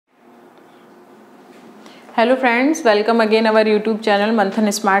Hello friends, welcome again our YouTube channel मंथन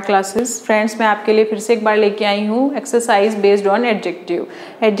smart classes. Friends, मैं आपके लिए फिर से एक बार लेके आई हूँ exercise based on adjective.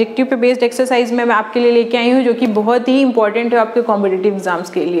 Adjective पे बेस्ड एक्सरसाइज में मैं आपके लिए लेके आई हूँ जो कि बहुत ही इंपॉर्टेंट है आपके कॉम्पिटिटिव एग्जाम्स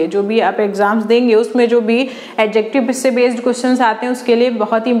के लिए। जो भी आप एग्जाम्स देंगे उसमें जो भी एडजेक्टिव से बेस्ड क्वेश्चन आते हैं उसके लिए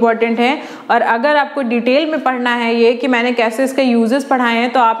बहुत ही इंपॉर्टेंट है। और अगर आपको डिटेल में पढ़ना है ये कि मैंने कैसे इसके यूजेस पढ़ाए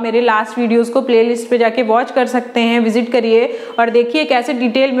हैं तो आप मेरे लास्ट वीडियोज को प्ले लिस्ट पे जाके वॉच कर सकते हैं, विजिट करिए और देखिए कैसे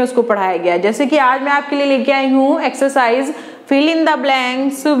डिटेल में उसको पढ़ाया गया है। जैसे कि आज मैं आपके लिए लेके आई हूँ exercise fill in the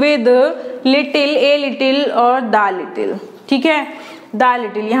blanks with little, a little और द लिटिल। ठीक है, द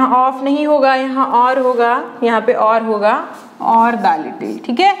लिटिल यहाँ ऑफ नहीं होगा, यहाँ और होगा, यहाँ पे और होगा और द लिटिल।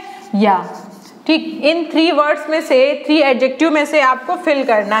 ठीक है, या ठीक, इन 3 वर्ड्स में से 3 एडजेक्टिव में से आपको फिल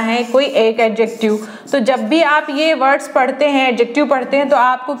करना है कोई एक एडजेक्टिव। तो जब भी आप ये वर्ड्स पढ़ते हैं, एडजेक्टिव पढ़ते हैं, तो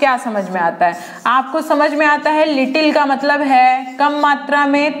आपको क्या समझ में आता है? आपको समझ में आता है लिटिल का मतलब है कम मात्रा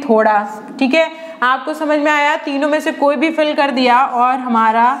में, थोड़ा। ठीक है, आपको समझ में आया, तीनों में से कोई भी फिल कर दिया और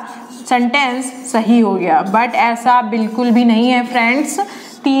हमारा सेंटेंस सही हो गया। बट ऐसा बिल्कुल भी नहीं है फ्रेंड्स।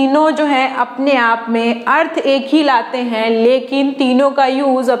 तीनों जो है अपने आप में अर्थ एक ही लाते हैं, लेकिन तीनों का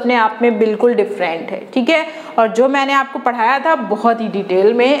यूज अपने आप में बिल्कुल डिफरेंट है। ठीक है, और जो मैंने आपको पढ़ाया था बहुत ही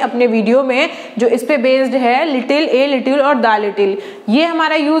डिटेल में अपने वीडियो में जो इस पे बेस्ड है, लिटिल, ए लिटिल और द लिटिल, ये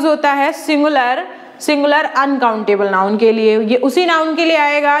हमारा यूज होता है सिंगुलर अनकाउंटेबल नाउन के लिए। ये उसी नाउन के लिए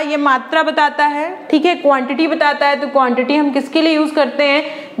आएगा, ये मात्रा बताता है। ठीक है, क्वांटिटी बताता है। तो क्वांटिटी हम किसके लिए यूज करते हैं?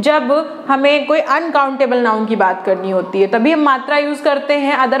 जब हमें कोई अनकाउंटेबल नाउन की बात करनी होती है तभी हम मात्रा यूज करते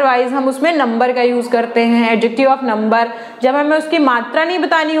हैं, अदरवाइज हम उसमें नंबर का यूज करते हैं, एडजेक्टिव ऑफ नंबर। जब हमें उसकी मात्रा नहीं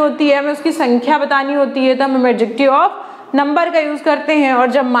बतानी होती है, हमें उसकी संख्या बतानी होती है, तब हम एडजेक्टिव ऑफ नंबर का यूज करते हैं।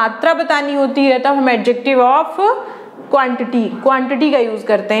 और जब मात्रा बतानी होती है तब हम एडजेक्टिव ऑफ क्वांटिटी का यूज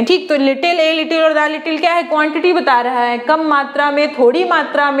करते हैं। ठीक, तो लिटिल, ए लिटिल और द लिटिल क्या है? क्वांटिटी बता रहा है, कम मात्रा में, थोड़ी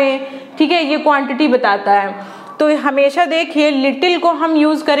मात्रा में। ठीक है, ये क्वांटिटी बताता है। तो हमेशा देखिए लिटिल को हम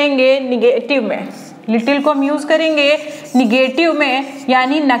यूज करेंगे निगेटिव में, लिटिल को हम यूज करेंगे निगेटिव में,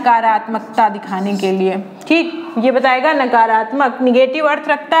 यानी नकारात्मकता दिखाने के लिए। ठीक, ये बताएगा नकारात्मक, निगेटिव अर्थ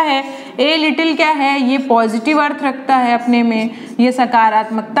रखता है। ए लिटिल क्या है? ये पॉजिटिव अर्थ रखता है अपने में, ये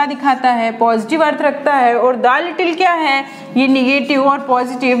सकारात्मकता दिखाता है, पॉजिटिव अर्थ रखता है। और द लिटिल क्या है? ये निगेटिव और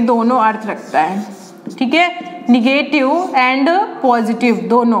पॉजिटिव दोनों अर्थ रखता है। ठीक है, निगेटिव एंड पॉजिटिव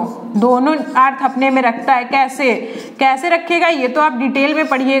दोनों अर्थ अपने में रखता है। कैसे रखेगा ये तो आप डिटेल में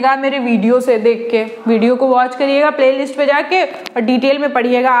पढ़िएगा मेरे वीडियो से देख के, वीडियो को वॉच करिएगा प्लेलिस्ट पे जाके और डिटेल में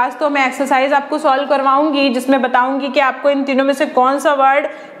पढ़िएगा। आज तो मैं एक्सरसाइज आपको सॉल्व करवाऊंगी जिसमें बताऊंगी कि आपको इन तीनों में से कौन सा वर्ड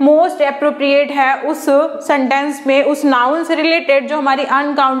मोस्ट एप्रोप्रिएट है उस सेंटेंस में, उस नाउन से रिलेटेड जो हमारी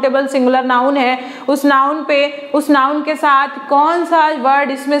अनकाउंटेबल सिंगुलर नाउन है, उस नाउन के साथ कौन सा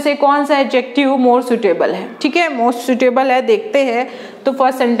वर्ड, इसमें से कौन सा एडजेक्टिव मोर सुटेबल है। ठीक है, मोस्ट सुटेबल है। देखते हैं, तो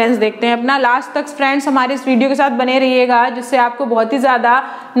फर्स्ट सेंटेंस देखते हैं अपना। लास्ट तक फ्रेंड्स हमारे इस वीडियो के साथ बने रहिएगा, जिससे आपको बहुत ही ज्यादा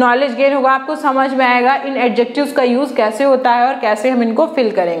नॉलेज गेन होगा, आपको समझ में आएगा इन एडजेक्टिव्स का यूज कैसे होता है और कैसे हम इनको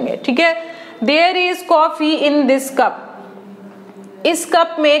फिल करेंगे। ठीक है, there is coffee in this cup. इस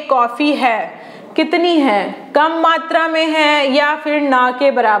कप में कॉफी है। कितनी है? कम मात्रा में है या फिर ना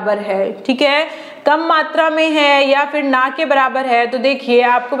के बराबर है। ठीक है, कम मात्रा में है या फिर ना के बराबर है। तो देखिए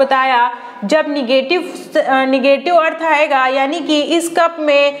आपको बताया, जब निगेटिव अर्थ आएगा, यानी कि इस कप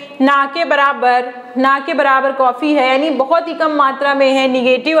में ना के बराबर कॉफी है, यानी बहुत ही कम मात्रा में है,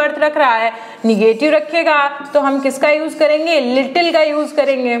 निगेटिव अर्थ रख रहा है। निगेटिव रखेगा तो हम किसका यूज करेंगे? लिटिल का यूज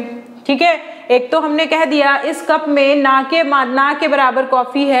करेंगे। ठीक है, एक तो हमने कह दिया इस कप में ना के बराबर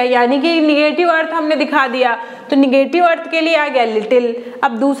कॉफी है, यानी कि निगेटिव अर्थ हमने दिखा दिया, तो निगेटिव अर्थ के लिए आ गया लिटिल।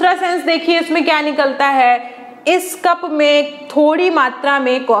 अब दूसरा सेंस देखिए इसमें क्या निकलता है, इस कप में थोड़ी मात्रा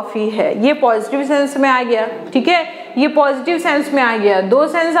में कॉफी है, ये पॉजिटिव सेंस में आ गया। ठीक है, ये पॉजिटिव सेंस में आ गया। 2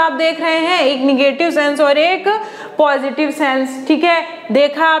 सेंस आप देख रहे हैं, एक निगेटिव सेंस और एक पॉजिटिव सेंस। ठीक है,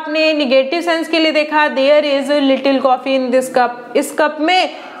 देखा आपने, निगेटिव सेंस के लिए देखा there is little coffee in this cup, इस कप में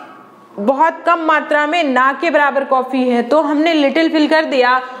बहुत कम मात्रा में ना के बराबर कॉफी है, तो हमने लिटिल फिल कर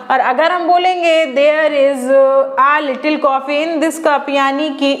दिया। और अगर हम बोलेंगे there is uh little coffee in this cup, यानी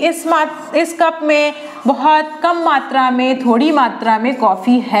कि इस कप में बहुत कम मात्रा में, थोड़ी मात्रा में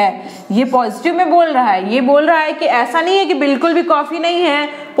कॉफी है, ये पॉजिटिव में बोल रहा है। ये बोल रहा है कि ऐसा नहीं है कि बिल्कुल भी कॉफी नहीं है,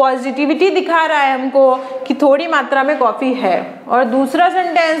 पॉजिटिविटी दिखा रहा है हमको कि थोड़ी मात्रा में कॉफी है। और दूसरा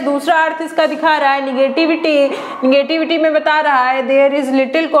सेंटेंस, दूसरा अर्थ इसका दिखा रहा है निगेटिविटी में बता रहा है there is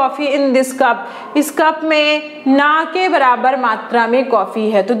little coffee in this cup, इस कप में ना के बराबर मात्रा में कॉफी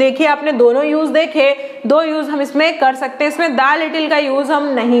है। तो देखिए आपने दोनों यूज देखे, 2 यूज हम इसमें कर सकते हैं। इसमें द लिटिल का यूज हम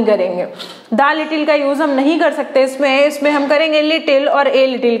नहीं करेंगे, द लिटिल का यूज हम नहीं कर सकते इसमें हम करेंगे लिटिल और ए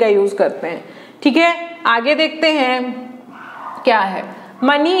लिटिल का यूज करते हैं। ठीक है, आगे देखते हैं क्या है।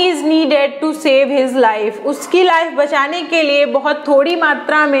 Money is needed to save his life, उसकी लाइफ बचाने के लिए बहुत थोड़ी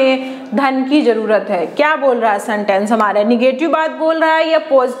मात्रा में धन की जरूरत है। क्या बोल रहा है सेंटेंस हमारा, निगेटिव बात बोल रहा है या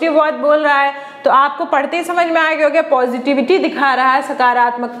पॉजिटिव बात बोल रहा है? तो आपको पढ़ते ही समझ में आ गया होगा, पॉजिटिविटी दिखा रहा है,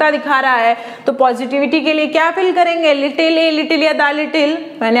 सकारात्मकता दिखा रहा है। तो पॉजिटिविटी के लिए क्या फिल करेंगे, लिटिल, ए लिटिल या द लिटिल।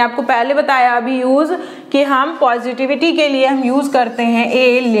 मैंने आपको पहले बताया अभी यूज कि हम पॉजिटिविटी के लिए हम यूज करते हैं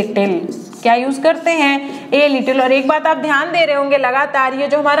ए लिटिल। क्या यूज करते हैं, ए लिटिल। और एक बात आप ध्यान दे रहे होंगे लगातार, ये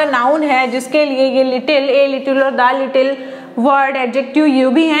जो हमारा नाउन है जिसके लिए ये लिटिल, ए लिटिल और the little word adjective you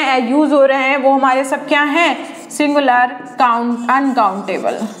भी हैं, यूज हो रहे हैं, वो हमारे सब क्या हैं, सिंगुलर,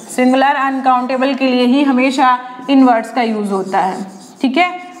 अनकाउंटेबल। सिंगुलर अनकाउंटेबल के लिए ही हमेशा इन वर्ड्स का यूज होता है। ठीक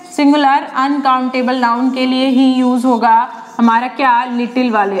है, सिंगुलर अनकाउंटेबल नाउन के लिए ही यूज होगा हमारा क्या, लिटिल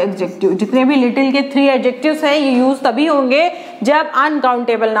वाले एडजेक्टिव। जितने भी लिटिल के 3 एडजेक्टिव्स हैं ये यूज तभी होंगे जब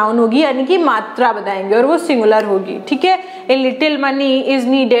अनकाउंटेबल नाउन होगी, यानी कि मात्रा बताएंगे और वो सिंगुलर होगी। ठीक है, a little money is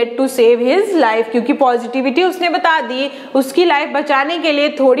needed to save his life, क्योंकि पॉजिटिविटी उसने बता दी, उसकी लाइफ बचाने के लिए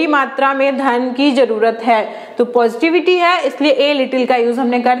थोड़ी मात्रा में धन की जरूरत है। तो पॉजिटिविटी है इसलिए ए लिटिल का यूज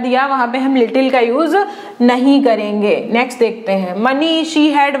हमने कर दिया, वहां पे हम लिटिल का यूज नहीं करेंगे। नेक्स्ट देखते हैं, money she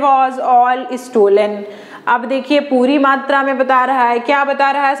had was all stolen. अब देखिए पूरी मात्रा में बता रहा है, क्या बता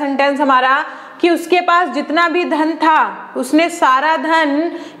रहा है सेंटेंस हमारा, कि उसके पास जितना भी धन था उसने सारा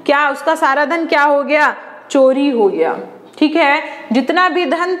धन, क्या उसका सारा धन क्या हो गया, चोरी हो गया। ठीक है, जितना भी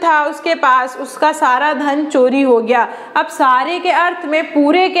धन था उसके पास उसका सारा धन चोरी हो गया। अब सारे के अर्थ में,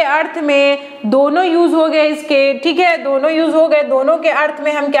 पूरे के अर्थ में दोनों यूज हो गए इसके। ठीक है, दोनों यूज हो गए, दोनों के अर्थ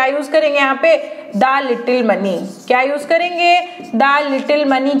में हम क्या यूज करेंगे यहाँ पे, द लिटिल मनी। क्या यूज करेंगे, द लिटिल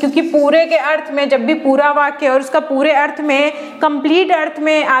मनी, क्योंकि पूरे के अर्थ में जब भी पूरा वाक्य और उसका पूरे अर्थ में, कंप्लीट अर्थ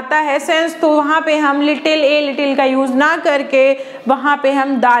में आता है सेंस, तो वहां पे हम लिटिल, ए लिटिल का यूज ना करके वहां पे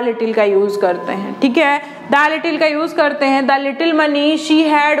हम द लिटिल का यूज करते हैं। ठीक है, द लिटिल का यूज करते हैं। The little money she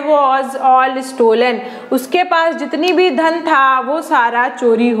had was all stolen, उसके पास जितनी भी धन था वो सारा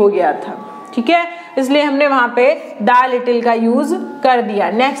चोरी हो गया था। ठीक है, इसलिए हमने वहां पे द लिटिल का यूज कर दिया।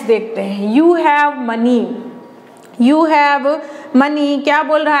 नेक्स्ट देखते हैं, you have money. You have money क्या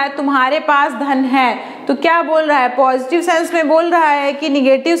बोल रहा है, तुम्हारे पास धन है। तो क्या बोल रहा है, पॉजिटिव सेंस में बोल रहा है कि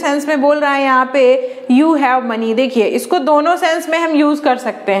निगेटिव सेंस में बोल रहा है यहाँ पे, यू हैव मनी। देखिए इसको दोनों सेंस में हम यूज कर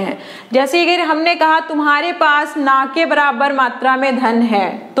सकते हैं। जैसे अगर हमने कहा तुम्हारे पास ना के बराबर मात्रा में धन है,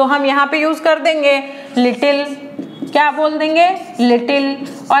 तो हम यहाँ पे यूज कर देंगे लिटिल। क्या बोल देंगे, लिटिल।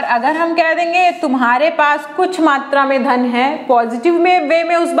 और अगर हम कह देंगे तुम्हारे पास कुछ मात्रा में धन है, पॉजिटिव में वे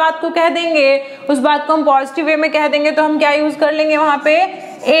में उस बात को कह देंगे, उस बात को हम पॉजिटिव वे में कह देंगे, तो हम क्या यूज कर लेंगे वहां पे,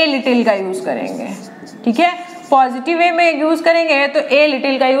 ए लिटिल का यूज करेंगे। ठीक है, पॉजिटिव वे में यूज करेंगे तो ए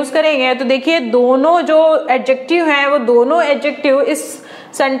लिटिल का यूज करेंगे। तो देखिए दोनों जो एडजेक्टिव हैं वो दोनों एडजेक्टिव इस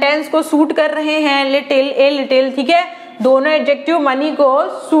सेंटेंस को सूट कर रहे हैं, लिटिल, ए लिटिल। ठीक है, दोनों एडजेक्टिव मनी को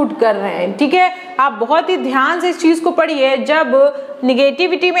सूट कर रहे हैं। ठीक है, आप बहुत ही ध्यान से इस चीज को पढ़िए। जब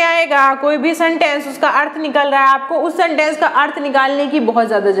निगेटिविटी में आएगा कोई भी सेंटेंस, उसका अर्थ निकल रहा है, आपको उस सेंटेंस का अर्थ निकालने की बहुत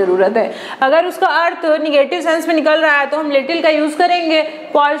ज्यादा जरूरत है। अगर उसका अर्थ निगेटिव सेंस में निकल रहा है तो हम लिटिल का यूज करेंगे,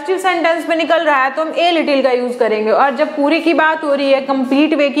 पॉजिटिव सेंटेंस में निकल रहा है तो हम ए लिटिल का यूज करेंगे। और जब पूरे की बात हो रही है,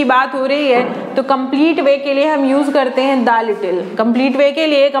 कंप्लीट वे की बात हो रही है, तो कंप्लीट वे के लिए हम यूज करते हैं द लिटिल। कंप्लीट वे के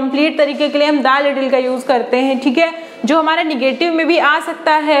लिए, कंप्लीट तरीके के लिए हम द लिटिल का यूज करते हैं। ठीक है, जो हमारा निगेटिव में भी आ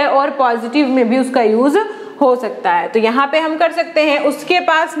सकता है और पॉजिटिव में भी उसका यूज हो सकता है। तो यहाँ पे हम कर सकते हैं, उसके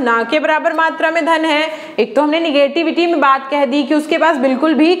पास ना के बराबर मात्रा में धन है। एक तो हमने निगेटिविटी में बात कह दी कि उसके पास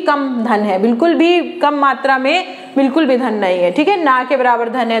बिल्कुल भी कम धन है, बिल्कुल भी कम मात्रा में बिल्कुल भी धन नहीं है। ठीक है, ना के बराबर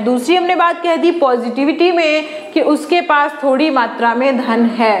धन है। दूसरी हमने बात कह दी पॉजिटिविटी में कि उसके पास थोड़ी मात्रा में धन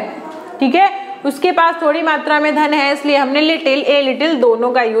है। ठीक है, उसके पास थोड़ी मात्रा में धन है, इसलिए हमने लिटिल, ए लिटिल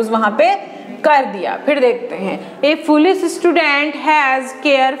दोनों का यूज वहां पे कर दिया। फिर देखते हैं, ए foolish student has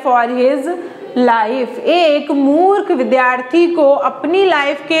care for his life. एक मूर्ख विद्यार्थी को अपनी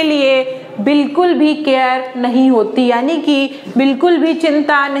लाइफ के लिए बिल्कुल भी केयर नहीं होती, यानी कि बिल्कुल भी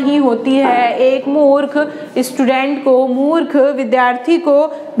चिंता नहीं होती है। एक मूर्ख स्टूडेंट को, मूर्ख विद्यार्थी को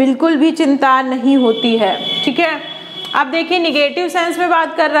बिल्कुल भी चिंता नहीं होती है। ठीक है, अब देखिए निगेटिव सेंस में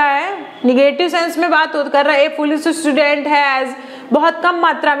बात कर रहा है, निगेटिव सेंस में बात कर रहा है, ए फुलिश स्टूडेंट हैज, बहुत कम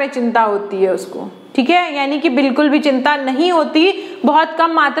मात्रा में चिंता होती है उसको। ठीक है, यानी कि बिल्कुल भी चिंता नहीं होती, बहुत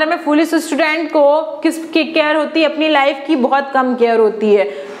कम मात्रा में फुलिश स्टूडेंट को किसकी केयर होती है, अपनी लाइफ की बहुत कम केयर होती है।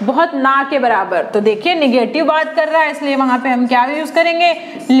 बहुत ना के बराबर। तो देखिए निगेटिव बात कर रहा है इसलिए वहां पे हम क्या यूज करेंगे,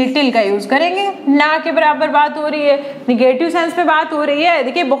 लिटिल का यूज करेंगे। ना के बराबर बात हो रही है, निगेटिव सेंस में बात हो रही है।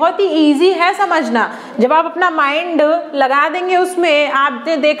 देखिए बहुत ही इजी है समझना, जब आप अपना माइंड लगा देंगे उसमें।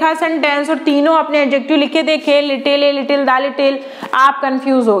 आपने देखा सेंटेंस और तीनों अपने एडजेक्टिव लिखे देखे, लिटिल, ए लिटिल, दा लिटिल, आप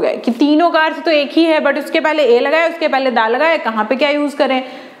कंफ्यूज हो गए कि तीनों का अर्थ तो एक ही है, बट उसके पहले ए लगाए, उसके पहले दा लगाए, कहाँ पे क्या यूज करें।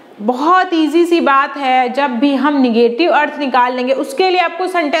 बहुत इजी सी बात है, जब भी हम निगेटिव अर्थ निकाल लेंगे, उसके लिए आपको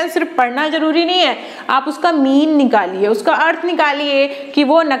सेंटेंस सिर्फ पढ़ना जरूरी नहीं है, आप उसका मीन निकालिए, उसका अर्थ निकालिए कि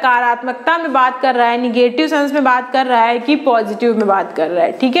वो नकारात्मकता में बात कर रहा है, निगेटिव सेंस में बात कर रहा है कि पॉजिटिव में बात कर रहा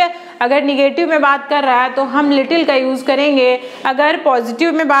है। ठीक है, अगर निगेटिव में बात कर रहा है तो हम लिटिल का यूज करेंगे, अगर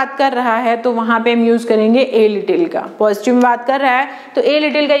पॉजिटिव में बात कर रहा है तो वहां पे हम यूज करेंगे ए लिटिल का। पॉजिटिव में बात कर रहा है तो ए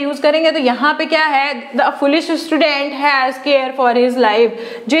लिटिल का यूज करेंगे। तो यहाँ पे क्या है, the foolish student has care for his life.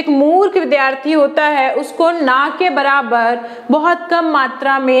 जो एक मूर्ख विद्यार्थी होता है उसको ना के बराबर बहुत कम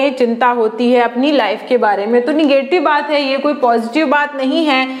मात्रा में चिंता होती है अपनी लाइफ के बारे में। तो निगेटिव बात है ये, कोई पॉजिटिव बात नहीं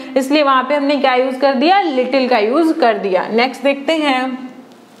है, इसलिए वहां पे हमने क्या यूज कर दिया, लिटिल का यूज कर दिया। नेक्स्ट देखते हैं,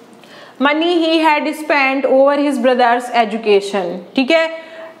 money he had spent over his brothers education. ठीक है,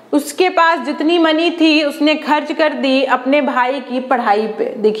 उसके पास जितनी मनी थी उसने खर्च कर दी अपने भाई की पढ़ाई पे।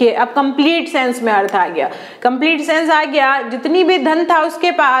 देखिए अब कंप्लीट सेंस में अर्थ आ गया, कंप्लीट सेंस आ गया। जितनी भी धन था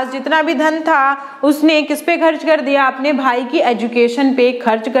उसके पास, जितना भी धन था उसने किस पे खर्च कर दिया, अपने भाई की एजुकेशन पे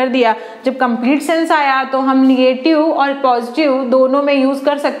खर्च कर दिया। जब कंप्लीट सेंस आया तो हम निगेटिव और पॉजिटिव दोनों में यूज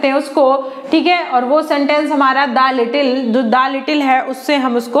कर सकते हैं उसको। ठीक है, और वो सेंटेंस हमारा दा लिटिल, जो दा लिटिल है उससे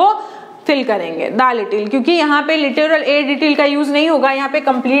हम उसको फिल करेंगे, दा लिटिल, क्योंकि यहाँ पे लिटिल और ए लिटिल का यूज नहीं होगा, यहाँ पे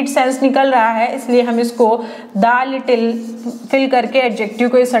कंप्लीट सेंस निकल रहा है, इसलिए हम इसको दा लिटिल फिल करके एडजेक्टिव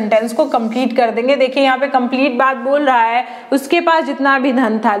को, इस सेंटेंस को कंप्लीट कर देंगे। देखिए यहाँ पे कंप्लीट बात बोल रहा है, उसके पास जितना भी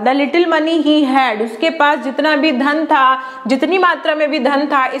धन था, the little money he had, उसके पास जितना भी धन था, जितनी मात्रा में भी धन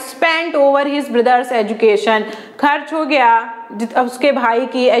था, spent over his brothers education, खर्च हो गया उसके भाई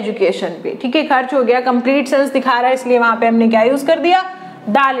की एजुकेशन पे। ठीक है, खर्च हो गया, कंप्लीट सेंस दिखा रहा है, इसलिए वहां पे हमने क्या यूज कर दिया,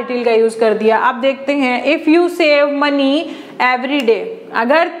 दा लिटिल का यूज कर दिया। अब देखते हैं, if you save money every day,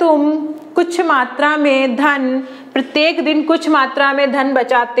 अगर तुम कुछ मात्रा में धन, प्रत्येक दिन कुछ मात्रा में धन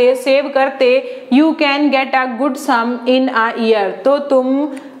बचाते, सेव करते, you can get a good some in a year, तो तुम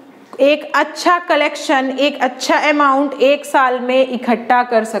एक अच्छा कलेक्शन, एक अच्छा अमाउंट एक साल में इकट्ठा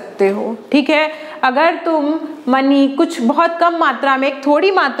कर सकते हो। ठीक है, अगर तुम मनी कुछ बहुत कम मात्रा में, एक थोड़ी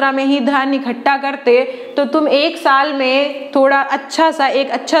मात्रा में ही धन इकट्ठा करते तो तुम एक साल में थोड़ा अच्छा सा, एक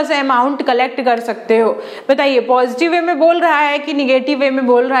अच्छा सा अमाउंट कलेक्ट कर सकते हो। बताइए पॉजिटिव वे में बोल रहा है कि निगेटिव वे में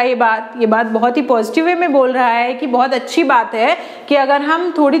बोल रहा है ये बात बहुत ही पॉजिटिव वे में बोल रहा है कि बहुत अच्छी बात है कि अगर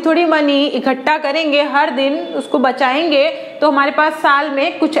हम थोड़ी थोड़ी मनी इकट्ठा करेंगे, हर दिन उसको बचाएंगे, तो हमारे पास साल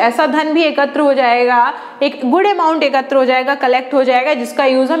में कुछ ऐसा धन भी एकत्र हो जाएगा, एक गुड अमाउंट एकत्र हो जाएगा, कलेक्ट हो जाएगा, जिसका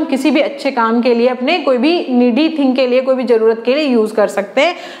यूज हम किसी भी अच्छे काम के लिए, अपने कोई भी नीडी थिंग के लिए, कोई भी जरूरत के लिए यूज कर सकते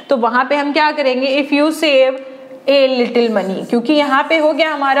हैं। तो वहां पे हम क्या करेंगे, if you save a little money, क्योंकि यहाँ पे हो गया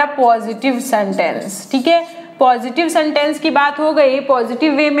हमारा पॉजिटिव सेंटेंस। ठीक है, पॉजिटिव सेंटेंस की बात हो गई,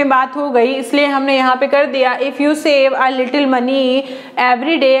 पॉजिटिव वे में बात हो गई, इसलिए हमने यहाँ पे कर दिया, if you save a little money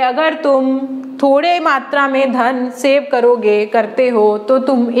every day, अगर तुम थोड़े मात्रा में धन सेव करोगे, करते हो, तो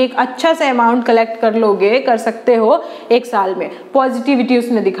तुम एक अच्छा सा अमाउंट कलेक्ट कर लोगे, कर सकते हो एक साल में। पॉजिटिविटी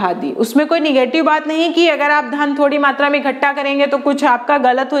उसने दिखा दी, उसमें कोई निगेटिव बात नहीं कि अगर आप धन थोड़ी मात्रा में इकट्ठा करेंगे तो कुछ आपका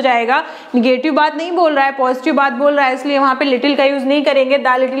गलत हो जाएगा, निगेटिव बात नहीं बोल रहा है, पॉजिटिव बात बोल रहा है, इसलिए वहां पे लिटिल का यूज नहीं करेंगे,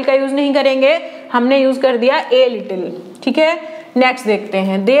 दा लिटिल का यूज नहीं करेंगे, हमने यूज कर दिया ए लिटिल। ठीक है, नेक्स्ट देखते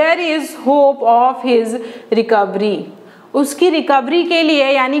हैं, there is hope of his recovery, उसकी रिकवरी के लिए,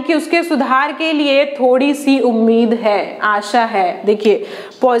 यानी कि उसके सुधार के लिए थोड़ी सी उम्मीद है, आशा है। देखिए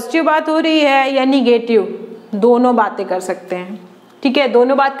पॉजिटिव बात हो रही है या निगेटिव, दोनों बातें कर सकते हैं। ठीक है,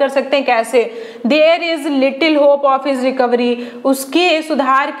 दोनों बात कर सकते हैं। कैसे, there is little hope of his recovery, उसके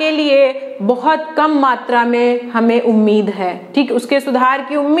सुधार के लिए बहुत कम मात्रा में हमें उम्मीद है। ठीक, उसके सुधार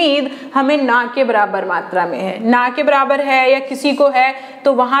की उम्मीद हमें ना के बराबर मात्रा में है, ना के बराबर है या किसी को है,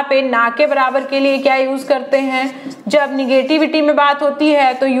 तो वहां पे ना के बराबर के लिए क्या यूज करते हैं, जब निगेटिविटी में बात होती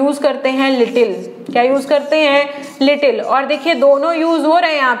है तो यूज करते हैं लिटिल। क्या यूज करते हैं, लिटिल। और देखिए दोनों यूज हो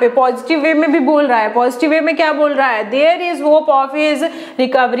रहे हैं यहाँ पे, पॉजिटिव वे में भी बोल रहा है, पॉजिटिव वे में क्या बोल रहा है, there is hope of his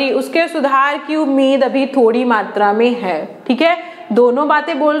recovery, उसके सुधार की उम्मीद अभी थोड़ी मात्रा में है। ठीक है, दोनों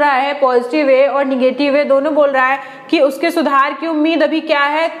बातें बोल रहा है, पॉजिटिव वे और निगेटिव वे दोनों बोल रहा है कि उसके सुधार की उम्मीद अभी क्या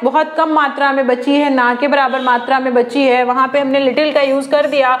है, बहुत कम मात्रा में बची है, ना के बराबर मात्रा में बची है। वहां पे हमने लिटिल का यूज कर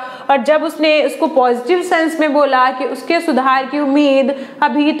दिया, और जब उसने उसको पॉजिटिव सेंस में बोला कि उसके सुधार की उम्मीद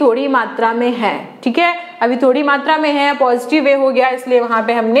अभी थोड़ी मात्रा में है। ठीक है, अभी थोड़ी मात्रा में है, पॉजिटिव वे हो गया, इसलिए वहां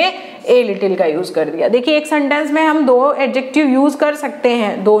पे हमने ए लिटिल का यूज कर दिया। देखिए एक सेंटेंस में हम दो एडजेक्टिव यूज कर सकते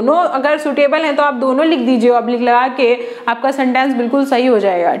हैं, दोनों अगर सुटेबल हैं तो आप दोनों लिख दीजिए, ऑब्लिक लगा के आपका सेंटेंस बिल्कुल सही हो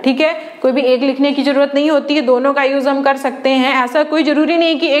जाएगा। ठीक है, कोई भी एक लिखने की जरूरत नहीं होती है, दोनों का यूज हम कर सकते हैं। ऐसा कोई जरूरी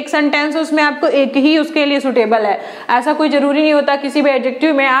नहीं कि एक सेंटेंस उसमें आपको एक ही उसके लिए सुटेबल है, ऐसा कोई जरूरी नहीं होता। किसी भी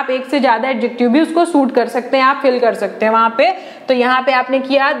एडजेक्टिव में आप एक से ज्यादा एडजेक्टिव भी उसको सूट कर सकते हैं, आप फिल कर सकते हैं वहां पे। तो यहाँ पे आपने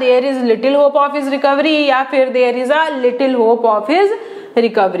किया there is little hope of his recovery, या फिर there is a little hope of his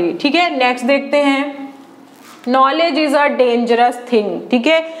recovery. ठीक है, नेक्स्ट देखते हैं, knowledge is a dangerous thing. ठीक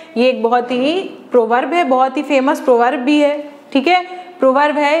है, ये एक बहुत ही प्रोवर्ब है, बहुत ही फेमस प्रोवर्ब भी है। ठीक है,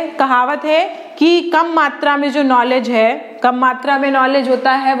 प्रोवर्ब है, कहावत है कि कम मात्रा में जो नॉलेज है, कम मात्रा में नॉलेज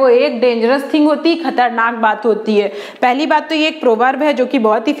होता है वो एक डेंजरस थिंग होती, खतरनाक बात होती है। पहली बात तो ये एक प्रोवर्ब है जो कि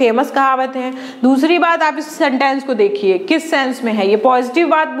बहुत ही फेमस कहावत है। दूसरी बात, आप इस सेंटेंस को देखिए किस सेंस में है, ये पॉजिटिव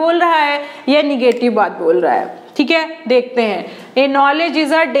बात बोल रहा है या निगेटिव बात बोल रहा है। ठीक है, देखते हैं, ए knowledge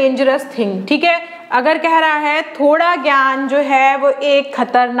is a dangerous thing. ठीक है, अगर कह रहा है थोड़ा ज्ञान जो है वो एक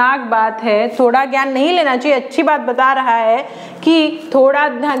खतरनाक बात है, थोड़ा ज्ञान नहीं लेना चाहिए, अच्छी बात बता रहा है कि थोड़ा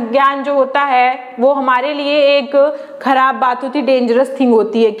ज्ञान जो होता है वो हमारे लिए एक खराब बात होती, डेंजरस थिंग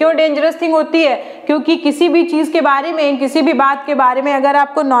होती है। क्यों डेंजरस थिंग होती है? क्योंकि किसी भी चीज के बारे में, किसी भी बात के बारे में अगर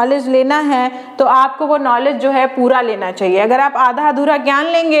आपको नॉलेज लेना है तो आपको वो नॉलेज जो है पूरा लेना चाहिए। अगर आप आधा अधूरा ज्ञान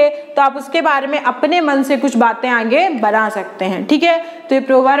लेंगे तो आप उसके बारे में अपने मन से कुछ बातें आगे बढ़ा सकते हैं। ठीक है, तो ये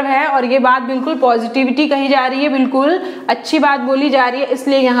प्रोवर्ब है और ये बात बिल्कुल पॉजिटिविटी कही जा रही है, बिल्कुल अच्छी बात बोली जा रही है,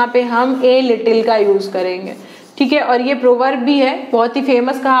 इसलिए यहाँ पे हम ए लिटिल का यूज करेंगे। ठीक है, और ये प्रोवर्ब भी है, बहुत ही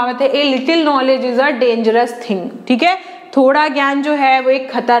फेमस कहावत है, a little knowledge is a dangerous thing. ठीक है, थोड़ा ज्ञान जो है वो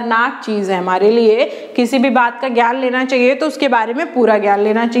एक खतरनाक चीज है हमारे लिए। किसी भी बात का ज्ञान लेना चाहिए तो उसके बारे में पूरा ज्ञान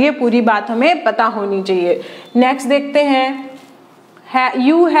लेना चाहिए, पूरी बात हमें पता होनी चाहिए। नेक्स्ट देखते हैं,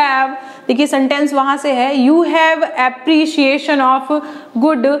 यू हैव, देखिए सेंटेंस वहां से है, you have appreciation of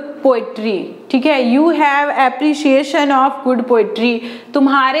good poetry. ठीक है, you have appreciation of good poetry,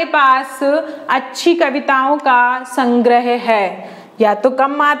 तुम्हारे पास अच्छी कविताओं का संग्रह है। या तो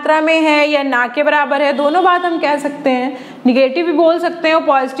कम मात्रा में है या ना के बराबर है, दोनों बात हम कह सकते हैं, निगेटिव भी बोल सकते हैं और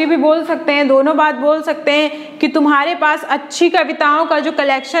पॉजिटिव भी बोल सकते हैं, दोनों बात बोल सकते हैं कि तुम्हारे पास अच्छी कविताओं का जो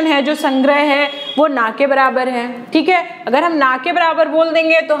कलेक्शन है, जो संग्रह है, वो ना के बराबर है। ठीक है, अगर हम ना के बराबर बोल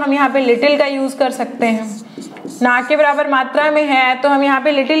देंगे तो हम यहाँ पे लिटिल का यूज कर सकते हैं, ना के बराबर मात्रा में है तो हम यहाँ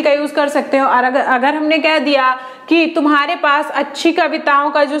पे लिटिल का यूज कर सकते हैं। और अगर हमने कह दिया कि तुम्हारे पास अच्छी कविताओं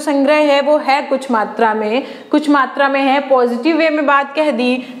का जो संग्रह है वो है कुछ मात्रा में है, पॉजिटिव वे में बात कह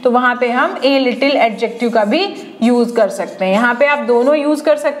दी, तो वहां पे हम ए लिटिल एडजेक्टिव का भी यूज कर सकते हैं। यहाँ पे आप दोनों यूज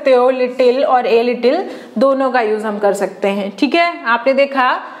कर सकते हो, लिटिल और ए लिटिल दोनों का यूज हम कर सकते हैं। ठीक है, आपने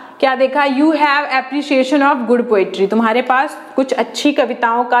देखा, क्या देखा, you have appreciation of good poetry, तुम्हारे पास कुछ अच्छी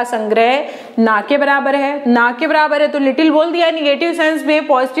कविताओं का संग्रह ना के बराबर है। ना के बराबर है तो लिटिल बोल दिया निगेटिव सेंस में,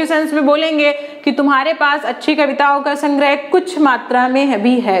 पॉजिटिव सेंस में बोलेंगे कि तुम्हारे पास अच्छी कविताओं का संग्रह कुछ मात्रा में है,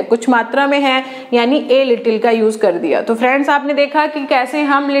 भी है, कुछ मात्रा में है, यानी ए लिटिल का यूज कर दिया। तो फ्रेंड्स आपने देखा कि कैसे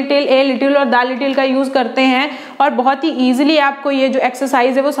हम लिटिल, ए लिटिल और द लिटिल का यूज करते हैं, और बहुत ही ईजिली आपको ये जो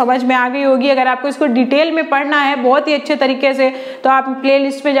एक्सरसाइज है वो समझ में आ गई होगी। अगर आपको इसको डिटेल में पढ़ना है बहुत ही अच्छे तरीके से तो आप प्ले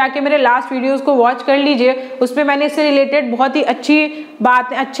लिस्ट में जाके मेरे लास्ट वीडियोस को वॉच कर लीजिए, उसमें मैंने इससे रिलेटेड बहुत ही अच्छी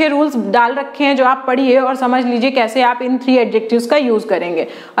बात, अच्छे रूल्स डाल रखे हैं, जो आप पढ़िए और समझ लीजिए कैसे आप इन 3 एडजेक्टिव्स का यूज करेंगे।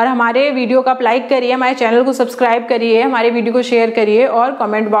 और हमारे वीडियो को आप लाइक करिए, हमारे चैनल को सब्सक्राइब करिए, हमारे वीडियो को शेयर करिए और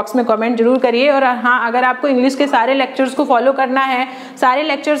कमेंट बॉक्स में कमेंट जरूर करिए। और हाँ, अगर आपको इंग्लिश के सारे लेक्चर्स को फॉलो करना है, सारे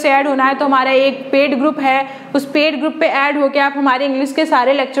लेक्चर से ऐड होना है, तो हमारा एक पेड ग्रुप है, उस पेड ग्रुप पे ऐड होकर आप हमारे इंग्लिश के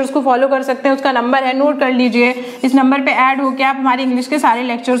सारे लेक्चर्स को फॉलो कर सकते हैं। उसका नंबर है, नोट कर लीजिए, इस नंबर पे ऐड होकर आप हमारे इंग्लिश के सारे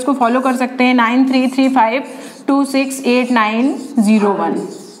लेक्चर्स को फॉलो कर सकते हैं, 9335268901।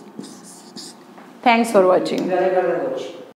 Thanks for watching.